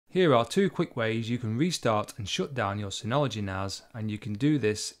Here are two quick ways you can restart and shut down your Synology NAS, and you can do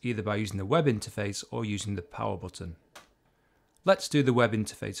this either by using the web interface or using the power button. Let's do the web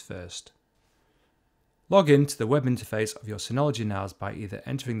interface first. Log in to the web interface of your Synology NAS by either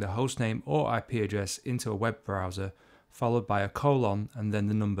entering the hostname or IP address into a web browser, followed by a colon and then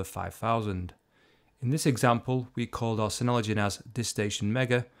the number 5000. In this example, we called our Synology NAS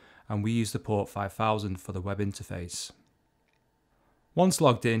DiskStationMega and we used the port 5000 for the web interface. Once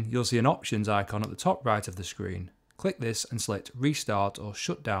logged in, you'll see an options icon at the top right of the screen. Click this and select Restart or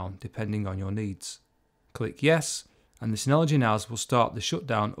Shutdown depending on your needs. Click Yes, and the Synology NAS will start the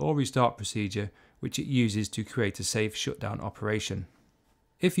shutdown or restart procedure which it uses to create a safe shutdown operation.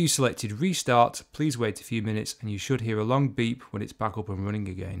 If you selected Restart, please wait a few minutes and you should hear a long beep when it's back up and running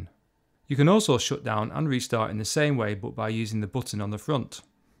again. You can also shut down and restart in the same way but by using the button on the front.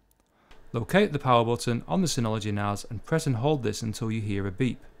 Locate the power button on the Synology NAS and press and hold this until you hear a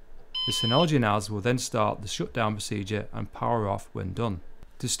beep. The Synology NAS will then start the shutdown procedure and power off when done.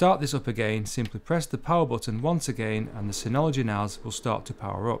 To start this up again, simply press the power button once again and the Synology NAS will start to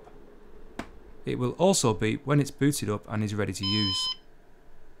power up. It will also beep when it's booted up and is ready to use.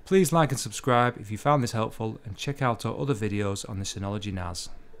 Please like and subscribe if you found this helpful and check out our other videos on the Synology NAS.